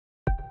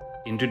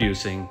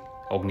Introducing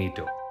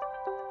Augnito.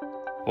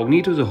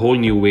 Augnito is a whole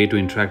new way to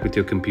interact with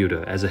your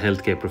computer as a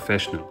healthcare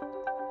professional.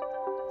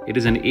 It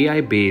is an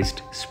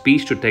AI-based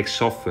speech-to-text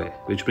software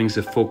which brings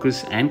the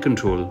focus and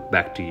control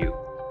back to you.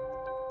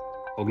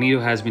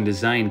 Augnito has been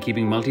designed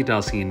keeping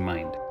multitasking in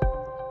mind.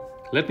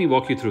 Let me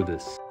walk you through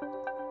this.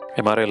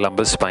 MRI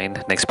lumbar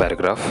spine, next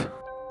paragraph.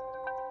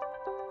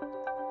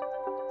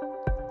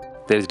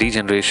 There is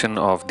degeneration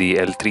of the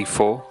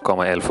L34,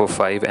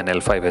 L45 and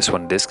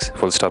L5S1 discs,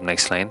 full stop,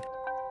 next line.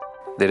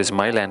 There is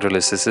mild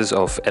anterolisthesis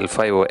of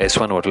L5 or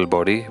S1 orbital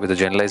body with a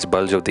generalized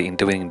bulge of the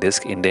intervening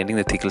disc indenting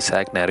the thecal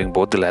sac, narrowing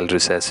both the lateral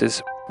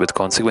recesses with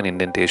consequent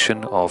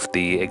indentation of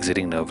the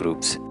exiting nerve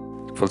roots.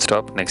 Full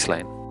stop, next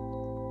line.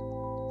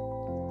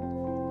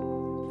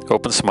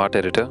 Open Smart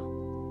Editor.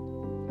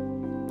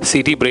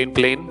 CT brain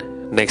plane,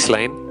 next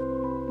line.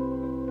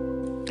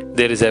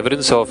 There is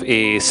evidence of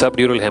a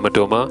subdural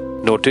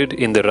hematoma noted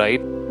in the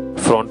right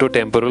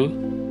frontotemporal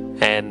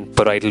and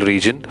parietal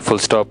region. Full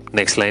stop,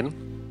 next line.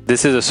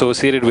 This is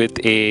associated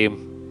with a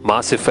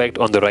mass effect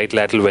on the right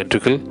lateral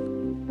ventricle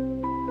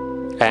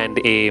and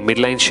a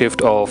midline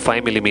shift of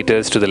 5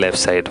 mm to the left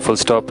side. Full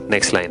stop,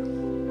 next line.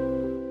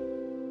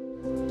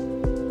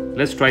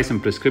 Let's try some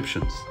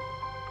prescriptions.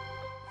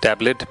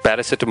 Tablet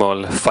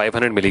paracetamol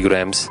 500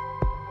 mg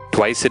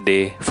twice a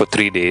day for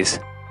 3 days.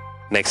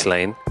 Next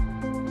line.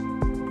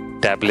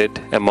 Tablet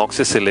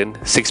amoxicillin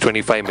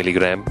 625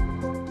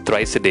 mg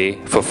thrice a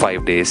day for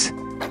 5 days.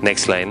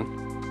 Next line.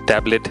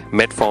 Tablet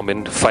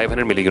metformin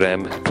 500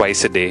 mg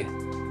twice a day.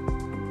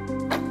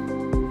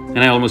 And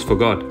I almost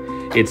forgot,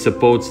 it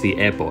supports the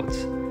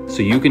AirPods,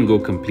 so you can go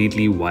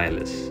completely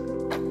wireless.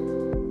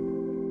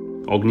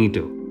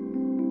 Augnito.